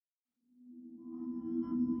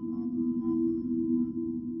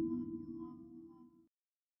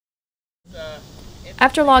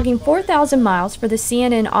After logging 4,000 miles for the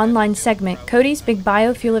CNN online segment Cody's Big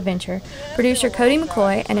Biofuel Adventure, producer Cody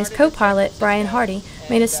McCloy and his co-pilot Brian Hardy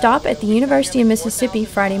made a stop at the University of Mississippi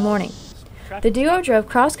Friday morning. The duo drove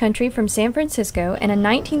cross-country from San Francisco in a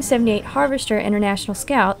 1978 Harvester International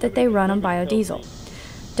Scout that they run on biodiesel,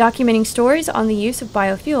 documenting stories on the use of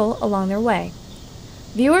biofuel along their way.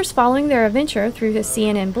 Viewers following their adventure through the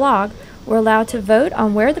CNN blog were allowed to vote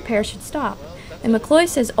on where the pair should stop, and McCloy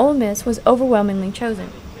says Ole Miss was overwhelmingly chosen.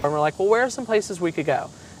 And we're like, well, where are some places we could go?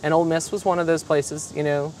 And Ole Miss was one of those places. You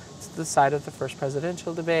know, it's the site of the first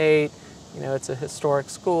presidential debate. You know, it's a historic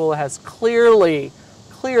school. It has clearly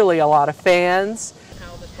a lot of fans.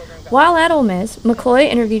 While at Ole Miss, McCloy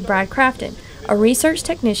interviewed Brad Crafton, a research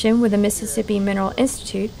technician with the Mississippi Mineral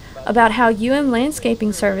Institute, about how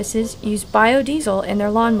Landscaping Services use biodiesel in their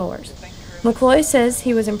lawnmowers. McCloy says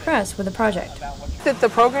he was impressed with the project. The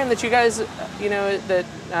program that you guys, that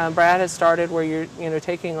Brad has started, where you're,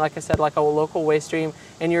 taking, like I said, like a local waste stream,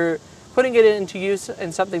 and you're putting it into use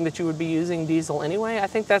in something that you would be using diesel anyway, I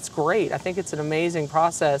think that's great. I think it's an amazing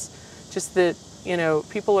process, just that,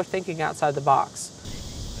 people are thinking outside the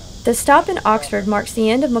box. The stop in Oxford marks the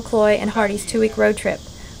end of McCloy and Hardy's 2-week road trip,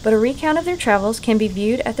 but a recount of their travels can be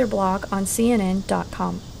viewed at their blog on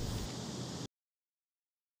CNN.com.